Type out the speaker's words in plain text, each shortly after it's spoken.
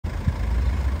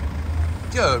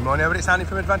Good morning everybody, it's Andy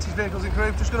from Advantage Vehicles and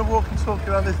Group. Just going to walk and talk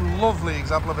around this lovely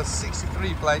example of a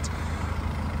 63 plate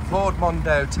Ford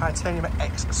Mondeo Titanium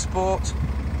X Sport.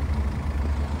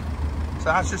 So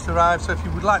that's just arrived, so if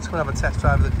you would like to come and have a test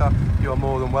drive of the car, you are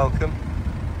more than welcome.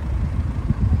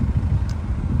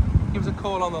 Give us a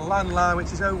call on the landline,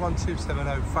 which is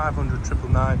 01270 500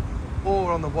 999,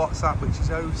 or on the WhatsApp, which is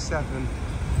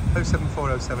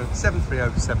 07407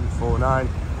 730 749.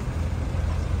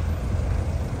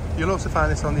 You'll also find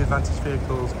this on the Advantage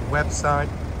Vehicles website.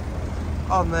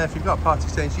 On there, if you've got part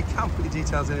exchange, you can put your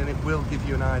details in and it will give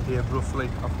you an idea roughly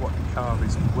of what your car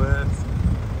is worth.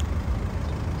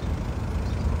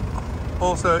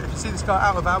 Also, if you see this car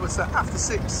out of hours, so after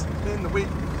 6 in the week,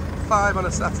 5 on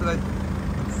a Saturday,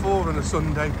 and 4 on a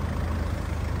Sunday,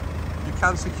 you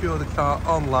can secure the car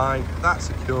online. That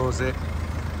secures it.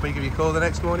 We give you a call the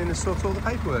next morning and sort all the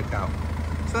paperwork out.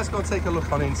 So let's go and take a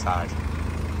look on inside.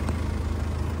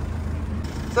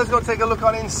 So let's go and take a look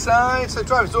on inside. So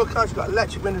driver's door cards, you've got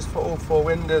electric windows for all 4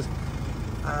 windows,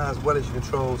 as well as your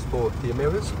controls for your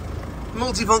mirrors.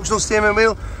 Multifunctional steering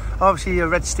wheel, obviously your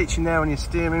red stitching there on your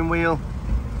steering wheel.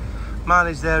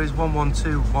 Mileage there is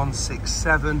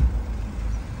 112,167.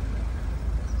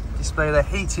 Display there,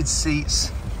 heated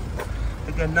seats.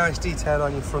 Again, nice detail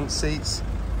on your front seats,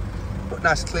 but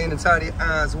nice clean and tidy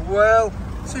as well.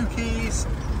 2 keys.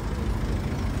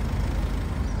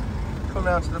 Come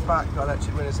round to the back, got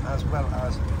electric windows as well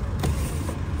as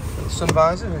little sun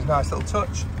visor, it's a nice little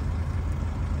touch.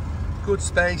 Good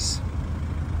space.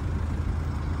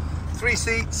 3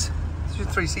 seats,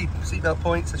 3 seatbelt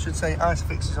points, I should say.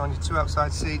 Isofixes on your 2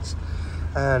 outside seats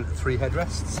and 3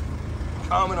 headrests.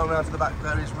 Coming on round to the back,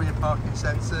 there is rear parking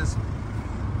sensors.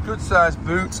 Good sized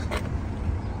boot.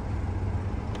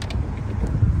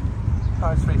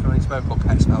 5-3 from any smoke or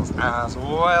pet smells as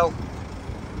well.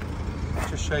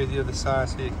 Just show you the other side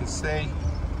so you can see.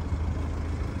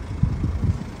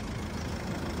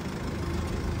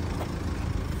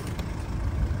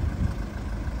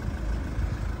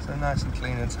 So nice and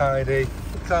clean and tidy.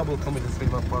 The car will come with a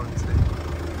 3-month warranty.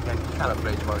 Again, you can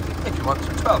upgrade your warranty if you want to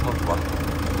a 12-month one.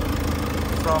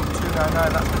 From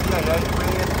 $299, that's with the AA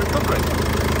with recovery.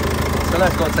 So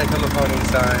let's go and take a look on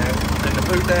inside. In the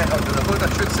boot there, under the hood I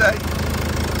should say.